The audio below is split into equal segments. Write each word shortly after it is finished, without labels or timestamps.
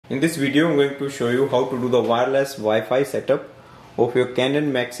In this video I'm going to show you how to do the wireless Wi-Fi setup of your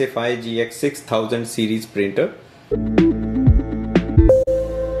Canon Maxify GX6000 Series printer.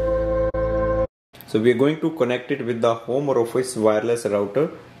 So we are going to connect it with the home or office wireless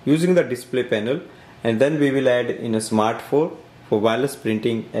router using the display panel, and then we will add in a SmartPhone for wireless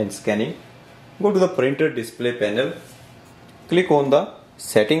printing and scanning. Go to the printer display panel, click on the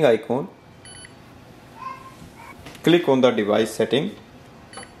setting icon, click on the device setting,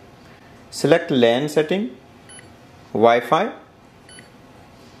 select LAN setting, Wi-Fi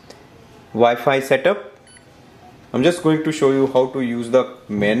setup. I'm just going to show you how to use the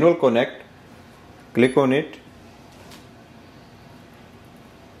manual connect. Click on it,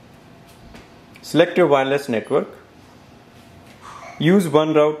 select your wireless network, use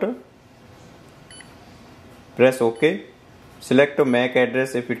one router, press OK, select a MAC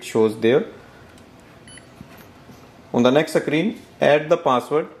address if it shows there. On the next screen, add the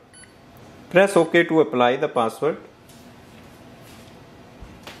password, press OK to apply the password.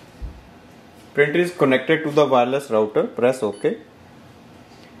 Printer is connected to the wireless router, press OK.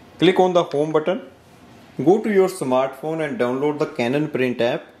 Click on the home button. Go to your smartphone and download the Canon Print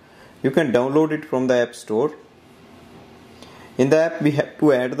app. You can download it from the App Store. In the app we have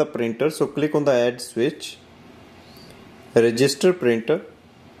to add the printer, so click on the add switch. Register printer.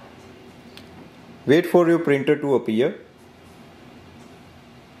 Wait for your printer to appear.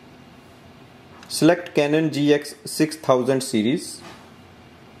 Select Canon GX6000 Series.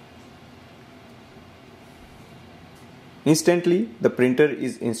 Instantly the printer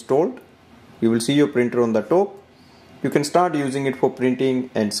is installed. You will see your printer on the top. You can start using it for printing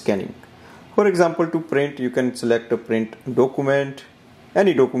and scanning. For example, to print, you can select a print document,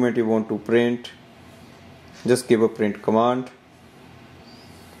 any document you want to print. Just give a print command.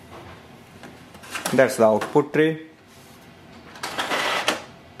 That's the output tray.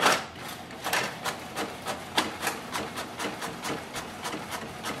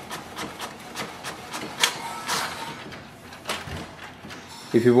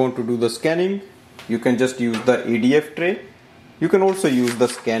 If you want to do the scanning, you can just use the ADF tray. You can also use the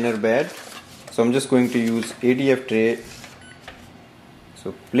scanner bed. So I'm just going to use ADF tray.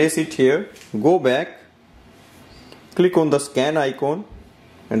 So place it here, go back, click on the scan icon,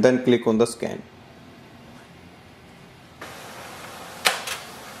 and then click on the scan.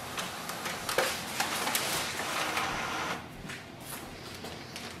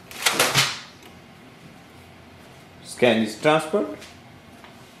 Scan is transferred.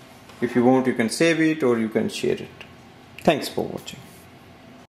 If you want, you can save it or you can share it. Thanks for watching.